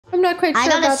not quite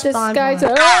sure about this, guys.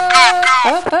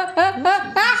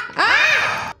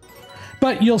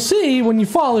 But you'll see when you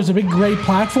fall, there's a big gray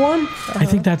platform. I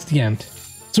think that's the end.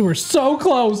 So we're so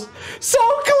close. So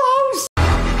close!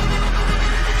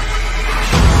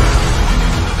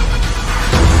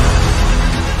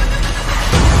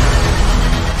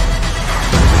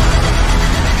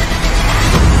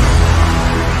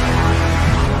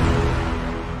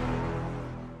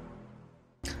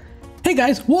 Hey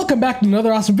guys, welcome back to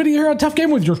another awesome video here on Tough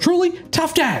Game with your truly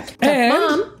Tough Dad.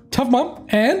 Tough Mom,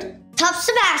 and Tough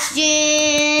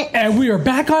Sebastian. And we are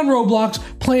back on Roblox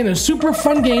playing a super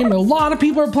fun game. A lot of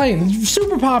people are playing. It's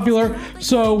super popular.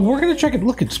 So we're going to check it.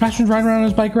 Look, Sebastian's riding around on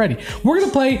his bike already. We're going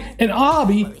to play an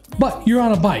obby, but you're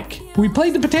on a bike. We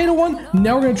played the potato one.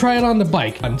 Now we're going to try it on the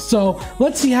bike. So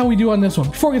let's see how we do on this one.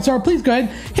 Before we get started, please go ahead,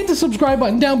 hit the subscribe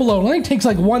button down below. It only takes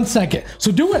like 1 second.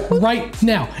 So do it right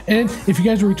now. And if you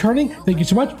guys are returning, thank you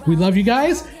so much. We love you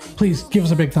guys. Please give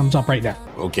us a big thumbs up right now.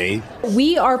 Okay.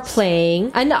 We are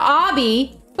playing an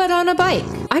obby, but on a bike.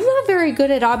 I'm not very good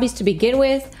at obbies to begin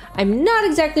with. I'm not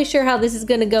exactly sure how this is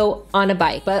gonna go on a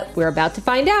bike, but we're about to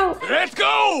find out. Let's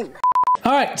go!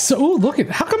 All right, so look at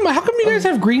how come you guys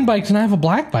have green bikes and I have a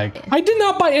black bike? I did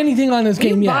not buy anything on this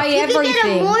game yet. Buy You everything.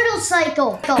 can get a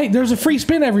motorcycle. Hey, there's a free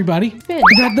spin, everybody. Spin.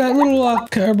 That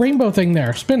little rainbow thing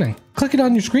there, spinning. Click it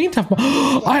on your screen, Tough Mom.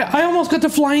 I almost got the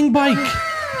flying bike.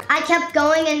 I kept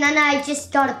going and then I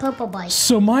just got a purple bike.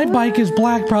 So my bike is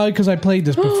black probably because I played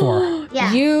this before.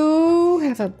 Yeah. You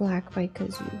have a black bike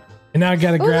because you... And now I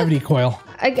got a gravity coil.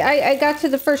 I got to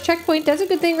the first checkpoint. That's a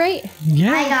good thing, right?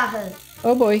 Yeah. I got her.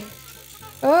 Oh boy.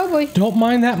 Oh boy. Don't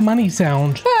mind that money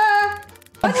sound. Ah!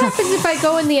 What happens if I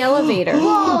go in the elevator?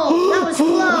 Whoa, that was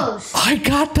close. I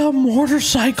got the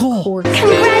motorcycle.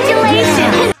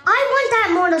 Congratulations. I want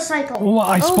that motorcycle. Well,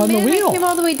 I spun the I wheel. came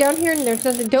all the way down here and there's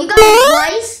nothing. Don't You got it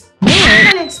twice?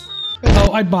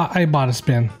 Oh, I bought a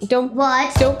spin. Don't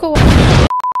What? don't go.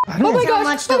 I don't Oh my know. How gosh!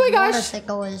 much Oh the my gosh!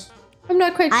 motorcycle is. I'm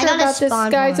not quite I sure got a about this,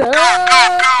 spawn guys. one.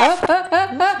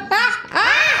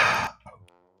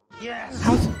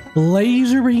 How's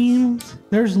laser beams?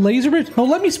 There's laser beams. Oh,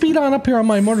 let me speed on up here on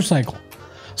my motorcycle.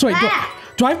 So wait,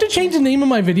 do I have to change the name of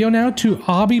my video now to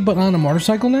Obby but on a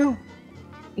motorcycle now?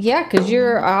 Yeah, because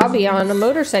you're Obby on a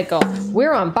motorcycle.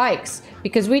 We're on bikes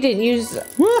because we didn't use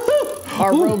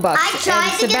our Robux. I tried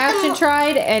and to get Sebastian them-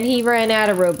 tried and he ran out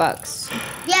of Robux.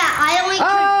 Yeah, I only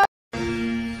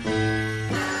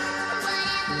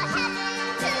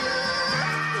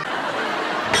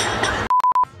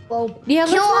Well, Yeah,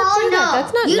 let's kill not all do that. no.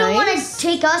 That's not You don't want nice. to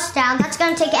take us down. That's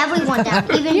gonna take everyone down,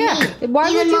 even Yeah. me, Why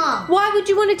would even you? Mom. Why would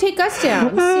you want to take us down?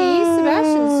 See,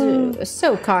 Sebastian's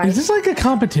so kind. Is this like a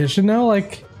competition now?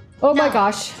 Like Oh my No.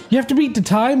 gosh! you have to beat the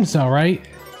times though, right?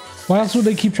 Why else would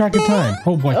they keep track of time?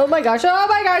 Oh boy. Oh my gosh! Oh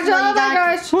my gosh! Well, Oh you my got-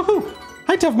 gosh! Woohoo!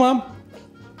 Hi, Tough Mom.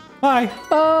 Hi.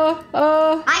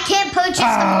 I can't purchase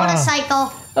the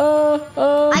motorcycle.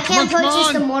 I can't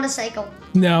purchase the motorcycle.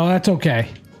 No, that's okay.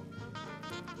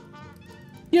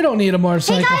 You don't need a Hey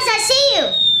motorcycle. guys, I see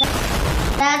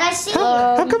you. Dad, I see you.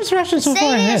 How come Sebastian's so far Stay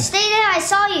there, ahead? stay there. I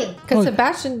saw you. Because Oh.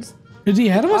 Sebastian's Is he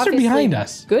ahead of us or obviously behind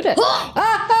us? good at.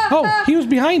 Oh, he was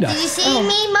behind Did you us. see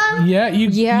me, Mom? Yeah, you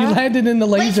landed in the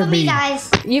Wait laser for me, beam. guys.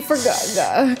 You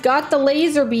forgot. Got the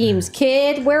laser beams,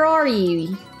 kid. Where are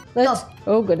you? Let's. Go.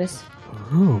 Oh goodness.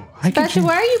 Ooh, I can Sebastian,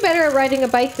 why are you better at riding a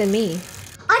bike than me?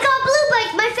 I got blue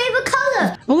bike, my favorite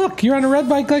color. Oh, look, you're on a red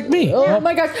bike like me. Oh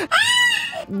my gosh! Ah!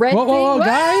 Red Whoa, whoa, whoa, thing.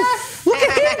 guys! Ah! Look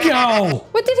at him go!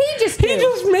 What did he just do? He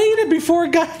just made it before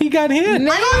he got hit. I'm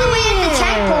on the way to the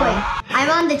checkpoint. I'm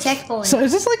on the checkpoint. So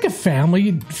is this like a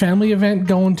family event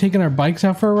taking our bikes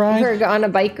out for a ride? We're on a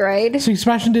bike ride. See,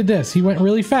 Sebastian did this. He went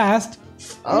really fast.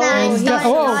 Oh, Nice, he's nice,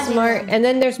 oh, nice. smart. And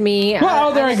then there's me.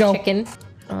 Oh, there I'm I a go. Chicken.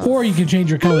 Or you can change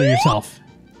your color yourself.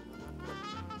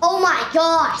 Oh my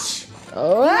gosh.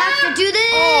 Oh, You have to do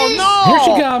this. Here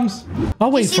she comes.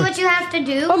 I'll wait See for what you have to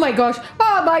do? oh my gosh!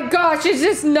 Oh my gosh! Is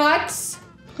this nuts?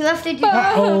 You have to do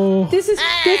Uh-oh. This is.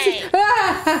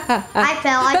 I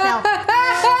fell.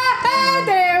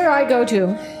 There I go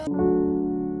too.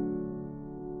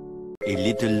 A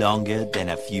little longer than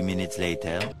a few minutes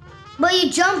later. But you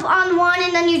jump on one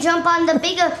and then you jump on the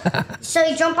bigger. So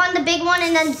you jump on the big one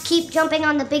and then keep jumping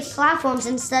on the big platforms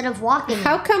instead of walking.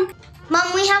 How come?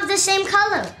 Mom, we have the same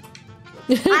color.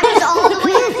 I was all the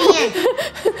way at the end.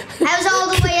 I was all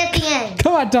the way at the end.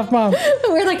 Come on, Tough Mom.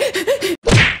 We're like.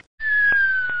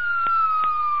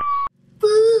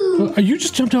 Ooh. You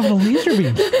just jumped over the laser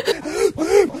beam.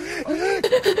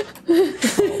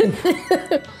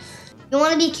 You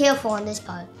want to be careful on this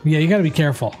part. Yeah, you gotta be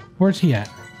careful. Where's he at?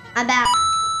 I'm back.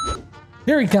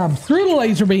 Here he comes, through the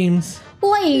laser beams.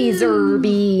 Laser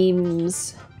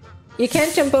beams. You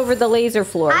can't jump over the laser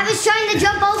floor. I was trying to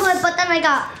jump over it, but then I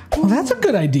got. Well, that's a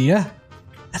good idea.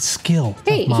 That's skill.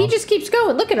 Hey, Mom. he just keeps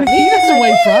going. Look at him. He doesn't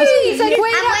wait for us. He's like,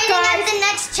 wait I'm up, waiting at guys. the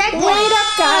next checkpoint. Wait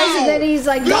up, guys. And then he's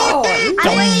like, no.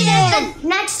 I'm waiting at the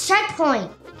next checkpoint.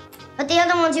 But the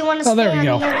other ones you want to stay Oh, there we on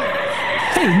go. the other.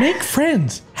 Hey, make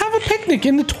friends. Have a picnic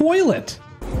in the toilet.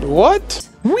 What?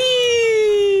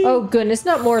 Whee! Oh, goodness.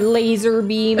 Not more laser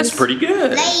beams. That's pretty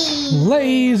good. Lay.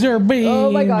 Laser beams.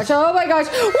 Oh, my gosh. Oh, my gosh.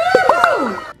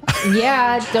 Woo!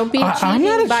 Yeah, don't be cheating. I'm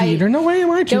not a by- cheater. No way am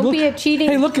I cheating. Don't be a cheating.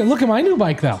 Hey, look at my new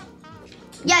bike though.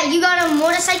 Yeah, you got a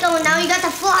motorcycle and now you got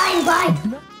the flying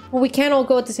bike. Well, we can't all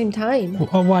go at the same time.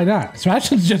 Oh, why not?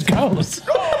 Sebastian just goes.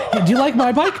 Hey, do you like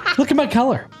my bike? Look at my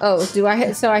color. Oh, do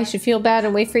I? So I should feel bad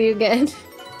and wait for you again?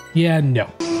 Yeah, no.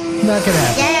 Not gonna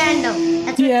happen. Yeah, no.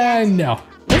 That's what Yeah, no.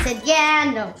 I said.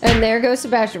 Yeah, no. And there goes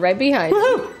Sebastian right behind.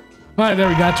 Woohoo! All right, there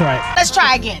we go. That's right. Let's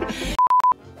try again.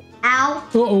 Ow.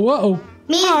 Uh-oh.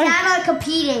 Me and Hi. Dad are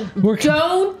competing. We're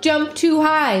Don't jump too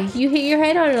high. You hit your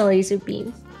head on a laser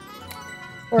beam.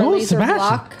 Or a Oh, laser Sebastian.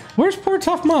 block. Where's poor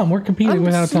tough mom? We're competing I'm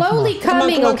without tough slowly mom.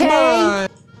 coming, okay?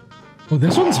 Oh,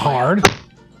 this one's hard.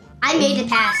 I made it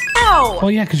past. Oh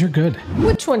yeah, because you're good.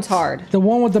 Which one's hard? The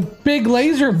one with the big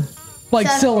laser, like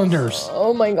Circles. cylinders.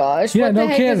 Oh my gosh. Yeah, what no the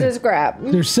heck kidding. is this crap?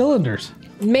 They're cylinders.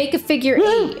 Make a figure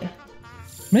eight.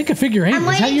 Make a figure eight. I'm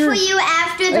Is that waiting your? for you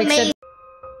after the Except- main.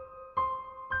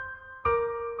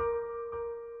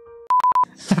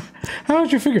 How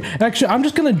is your figure? Actually, I'm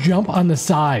just gonna jump on the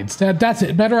sides. That's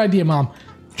it. Better idea, mom.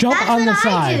 Jump That's on what the I do.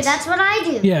 sides. That's what I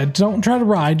do. Yeah, don't try to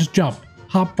ride. Just jump.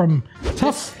 Hop from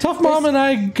tough mom and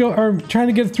I are trying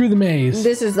to get through the maze.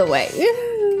 This is the way.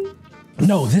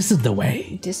 No, this is the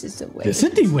way. This is the way. This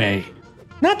is the way.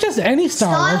 Not just any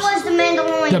Star Star Wars. Wars the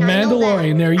Mandalorian. The I know that.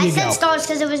 Mandalorian, there you I said go. Star Wars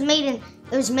because it was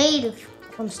made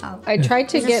from Star Wars. I tried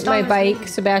to There's a get Star my Wars bike, movie.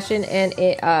 Sebastian, and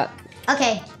it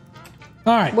Okay.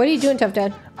 All right. What are you doing, Tough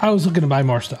Dad? I was looking to buy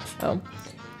more stuff. Oh.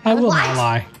 I will What? not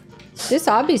lie. This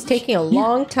obby's taking a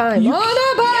long time. you- On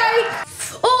a bike!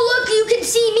 Oh look, you can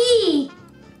see me.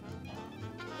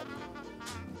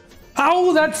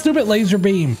 Oh, that stupid laser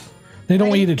beam. They don't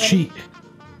want you to cheat.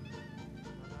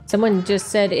 Someone just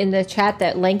said in the chat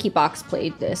that Lanky Box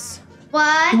played this.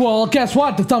 What? Well, guess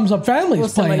what? The Thumbs Up family's Well,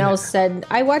 playing someone it. else said,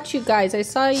 I watch you guys. I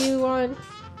saw you on.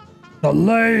 The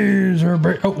laser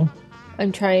beam. Oh,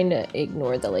 I'm trying to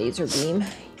ignore the laser beam.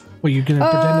 well, you gonna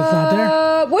pretend it's not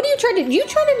there? What are you trying to? You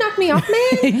trying to knock me off,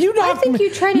 man? You knocked I think me.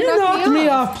 you tried to you knock knocked me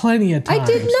off plenty of times. I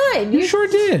did not. You sure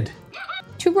did.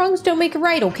 Two wrongs don't make a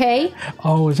right, okay?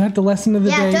 Oh, is that the lesson of the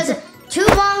Yeah, day? does it? Two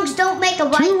wrongs don't make a Two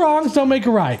right. wrongs don't make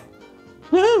a right.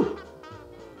 Woohoo!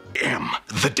 Am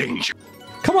the danger.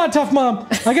 Come on, tough mom.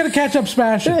 I gotta catch up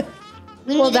smashing.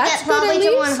 We need Well, to that's get good probably at to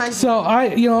least. 100.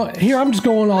 So here I'm just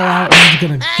going all out. I'm just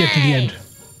gonna get to the end.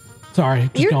 Sorry,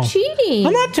 just You're going. cheating.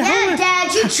 I'm not. Yeah,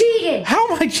 Dad, you cheated. How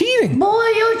am I cheating? Boy,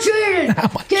 you cheated.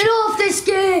 Get off this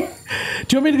game.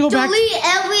 Do you want me to go back? Delete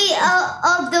every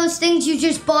of those things you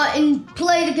just bought and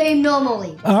play the game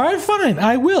normally. All right, fine.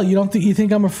 I will. You don't think you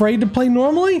think I'm afraid to play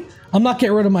normally? I'm not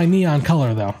getting rid of my neon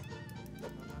color though.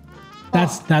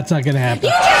 That's not gonna happen.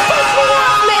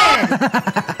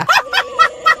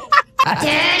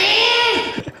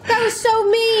 Daddy! That was so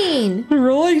mean.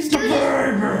 Release the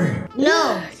baby.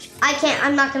 No, I can't.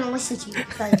 I'm not gonna listen to you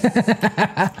because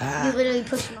you literally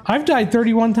pushed me. I've died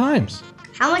 31 times.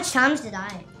 How much times did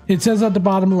I? It says at the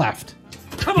bottom left.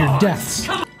 Your deaths.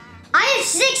 I have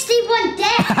 61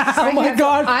 deaths. Oh my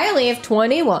god. I only have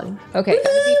 21. Okay,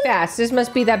 gotta be fast. This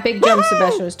must be that big jump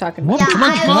Sebastian was talking about. What? Yeah, Come on,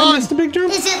 I- come on. That's the big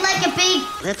jump. Is it like a big?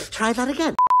 Let's try that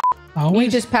again. You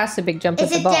Always. just passed the big jump Is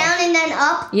with the it ball. down and then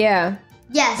up? Yeah.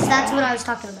 Yes, that's what I was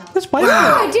talking about. This bicycle.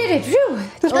 Oh, I did it. Phew.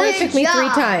 It only Good took me 3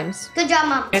 job. times. Good job,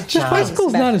 Mom. This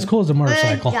bicycle's not as cool as a Good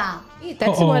motorcycle. job.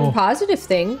 That's Uh-oh. one positive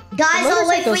thing. Guys, I'll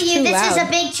wait for motorcycle's you. too This is loud.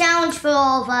 a big challenge for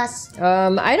all of us.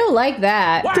 I don't like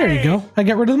that. There you go. I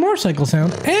got rid of the motorcycle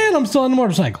sound, and I'm still on the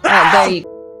motorcycle. There you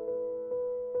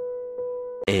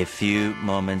A few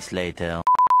moments later.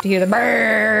 hear the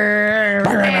brrrr.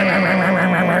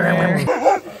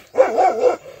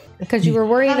 Because you were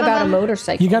worrying about a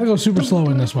motorcycle. You got to go super slow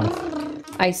in this one.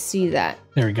 I see that.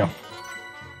 There we go.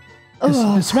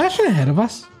 Is Sebastian ahead of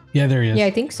us? Yeah, there he is. Yeah,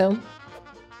 I think so.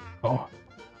 Oh.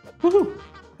 Woohoo.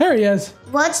 There he is.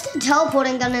 What's the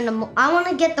teleporting gun in the? I want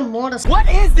to get the motorcycle. What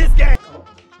is this game?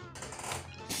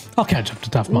 I'll catch up to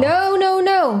Tough Mom.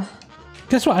 No.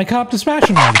 Guess what? I caught up to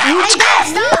Sebastian already. Hey, Dad,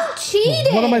 stop!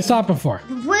 Cheating. What am I stopping for?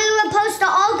 We were supposed to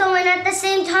all go in at the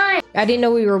same time. I didn't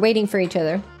know we were waiting for each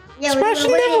other. Yeah,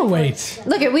 Sebastian never waits.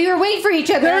 Look at, we were waiting for each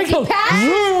other. There he He goes. passed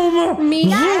Zoom. me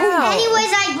Zoom. out.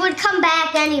 Anyways, I would come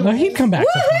back anyway. No, he'd come back.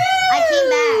 I came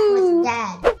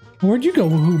back with Dad. Where'd you go,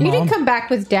 Woohoo Mom? You didn't come back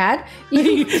with Dad. You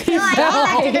He No, I came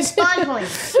back to the spawn point.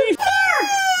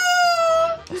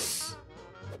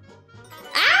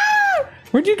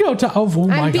 Where'd you go? Oh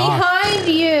my I'm God. behind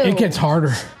you. It gets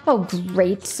harder. Oh,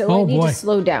 great. So Oh, I need boy. to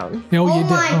slow down. Oh, Oh you did.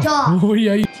 my God. Oh,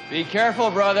 yeah. You Be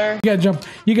careful, brother. gotta jump.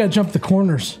 You gotta jump the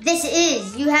corners. This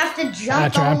is. You have to jump.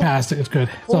 That's right. I passed it. It's good.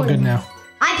 It's all good now.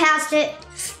 I passed it.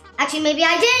 Actually, maybe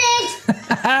I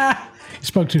didn't. You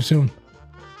spoke too soon.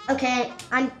 Okay,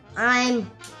 I'm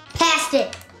past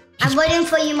it. I'm waiting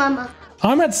for you, Mama.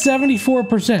 I'm at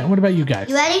 74%. What about you guys?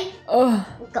 You ready? Oh,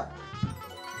 Go.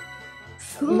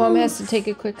 Mom has to take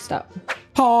a quick stop.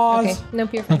 Pause. Okay,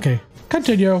 nope, you're fine. Okay.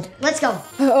 Continue. Let's go.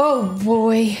 Oh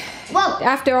boy. Whoa.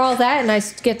 After all that, and I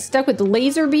get stuck with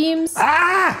laser beams.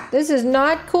 Ah! This is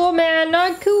not cool, man.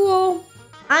 Not cool.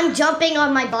 I'm jumping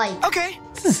on my bike. Okay.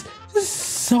 This is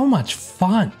so much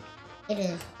fun. It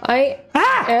is. I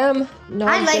am not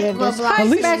I like good at this. Roblox. Hi, At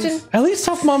Sebastian. least, at least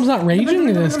Tough Mom's not raging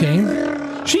in this game.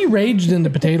 She raged in the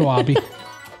potato obby.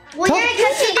 Well, yeah,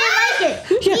 because she didn't like it.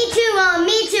 Yeah.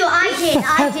 Me too. I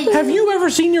did. Have you ever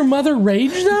seen your mother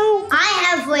rage though? I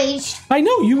have raged. I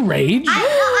know you rage.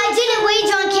 I didn't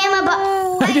rage on camera,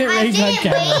 but I didn't rage on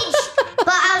camera. rage, but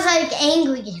I was like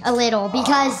angry a little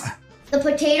because the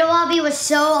potato obby was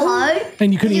so hard.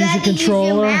 And you couldn't use your to use your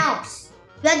controller. mouse.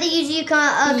 You had to use your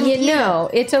computer. You know,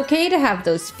 it's okay to have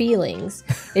those feelings.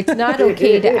 It's not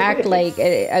okay to act like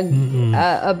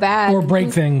a bad Or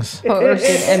break things.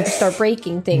 person and start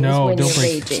breaking things No, when don't you're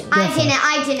break. raging.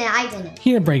 I didn't.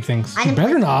 He didn't break things. I You didn't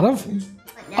better break not have.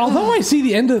 Although I see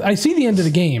the end of the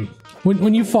game.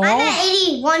 When you fall, I'm at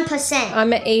 81%.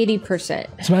 I'm at 80%.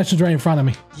 Sebastian's right in front of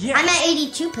me. I'm at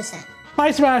 82%.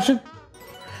 Hi, Sebastian.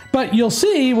 But you'll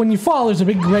see when you fall, there's a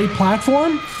big gray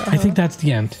platform. I think that's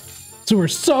the end. So we're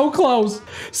so close.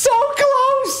 So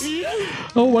close!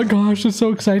 Oh my gosh, it's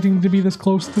so exciting to be this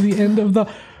close to the end of the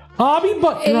obby,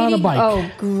 but you're on a bike. Oh,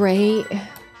 great.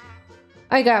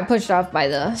 I got pushed off by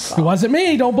the It wasn't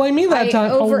me. Don't blame me that I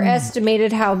time. Oh.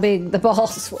 overestimated how big the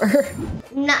balls were.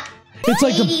 Not It's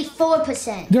like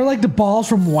 84%. They're like the balls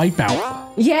from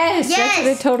Wipeout. Yes, that's what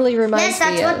it totally reminds Yes,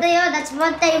 that's me what of. they are. That's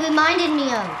what they reminded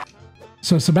me of.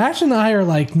 So Sebastian and I are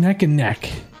like neck and neck.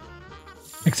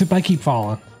 Except I keep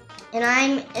falling. And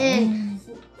I'm in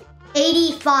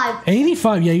 85.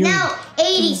 85, yeah, you're... Now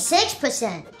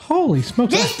 86%. Holy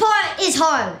smokes. This part is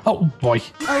hard. Oh, boy.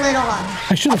 A little hard.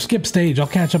 I should have skipped stage. I'll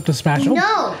catch up to Sebastian. No.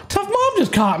 Oh, Tough Mom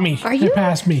just caught me. Are you- They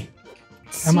passed me.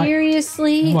 Am I-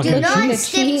 Seriously? What, You're gonna gonna Not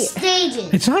skip cheat?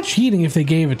 stages. It's not cheating if they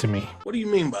gave it to me. What do you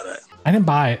mean by that? I didn't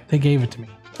buy it. They gave it to me.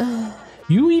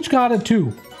 You each got it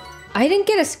too. I didn't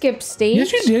get a skip stage.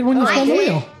 Yes, you did when you I spun the did,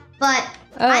 wheel. but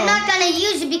I'm not gonna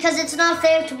use it because it's not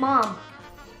fair to Mom.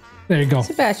 There you go.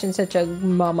 Sebastian's such a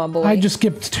mama boy. I just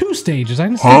skipped 2 stages. I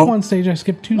didn't skip 1 stage. I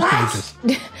skipped 2 stages.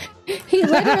 He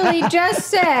literally just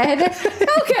said,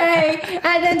 okay,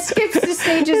 and then skips the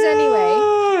stages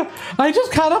anyway. I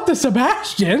just caught up to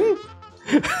Sebastian.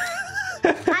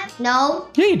 No.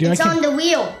 Yeah, you do. It's I can... on the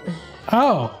wheel.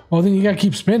 Oh, well then you gotta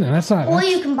keep spinning. That's not. Or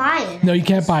you can buy it. No, you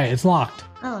can't buy it. It's locked.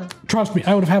 Oh. Trust me,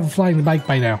 I would have had a flying the bike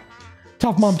by now.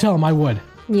 Tough Mom, tell him I would.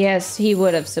 Yes, he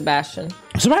would have, Sebastian.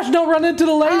 Sebastian, don't run into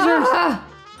the lasers. Ah,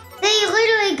 They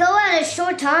literally go at a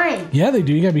short time. Yeah, they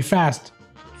do. You gotta be fast.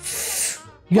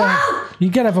 You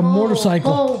gotta have a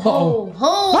motorcycle. Ho, ho, ho,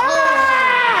 ho.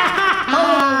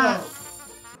 Ah!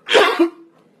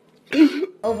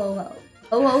 Ho, ho, ho.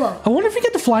 Ho, ho, ho. I wonder if you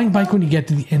get the flying bike when you get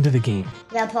to the end of the game,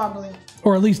 Yeah, probably.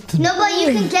 or at least. No, but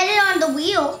you can get it on the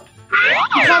wheel.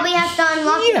 You probably have to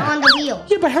unlock it Yeah. on the wheel.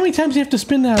 Yeah, but how many times do you have to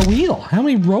spin that wheel? How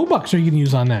many Robux are you gonna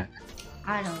use on that?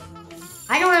 I don't know.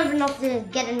 I don't have enough to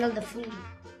get another free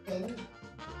spin.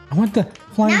 I want the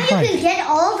flying Now you bike. can get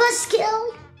all of us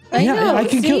killed? I know. I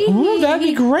can see? kill. Ooh, that'd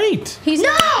be great. He's No!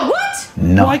 What?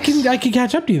 Well, I can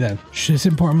catch up to you then. Shh, it's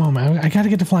an important moment. I gotta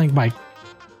get the flying bike.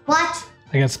 What?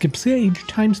 I gotta skip stage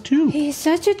 ×2. He's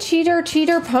such a cheater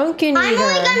pumpkin I'm eater.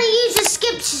 only gonna use a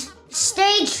skip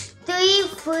stage 3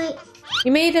 for...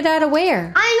 You made it out of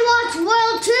where? I unlocked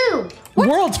World 2.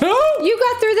 World 2? You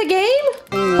got through the game?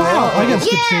 Wow, I gotta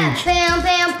skip Yeah! stage. Bam,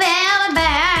 bam, bam,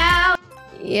 bam.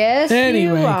 Yes,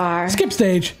 Anyway, you are. skip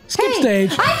stage. Skip Hey,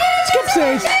 stage. I did it! Skip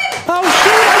stage. Oh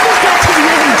shoot! I just got to the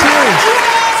end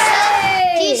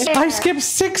Jeez. too. I skipped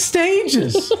 6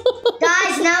 stages.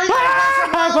 Guys, now we gotta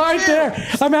I'm go to World right 2. there.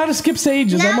 I'm out of skip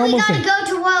stages. I'm Now we almost gotta in. go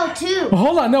to World 2. Well,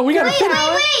 hold on. No, we gotta Wait, finish.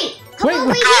 wait, wait. Come Wait, on,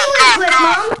 wait. we do real quick,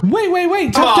 Mom.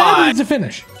 Wait. Tough Dad needs to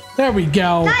finish. There we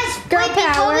go. Guys, Girl wait,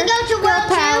 before power. we go to Girl World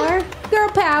 2, power. Girl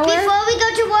power. before we go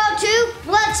to World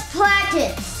 2, let's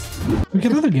practice. We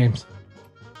get other games.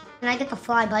 Can I get the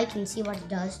fly bike and see what it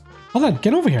does? Hold on,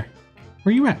 get over here.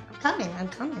 Where you at? I'm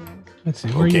coming. Let's see.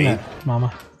 Where you at,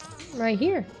 Mama? Right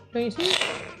here. Don't you see?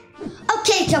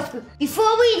 Okay, Tough Crew,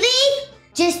 before we leave,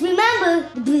 just remember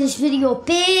to give this video a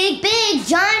big,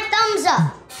 giant thumbs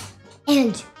up.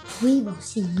 And we will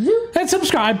see you. And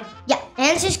subscribe. Yeah,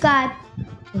 and subscribe.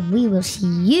 And we will see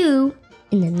you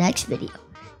in the next video.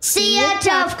 See ya,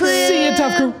 Tough Crew. See you,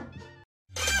 Tough Crew.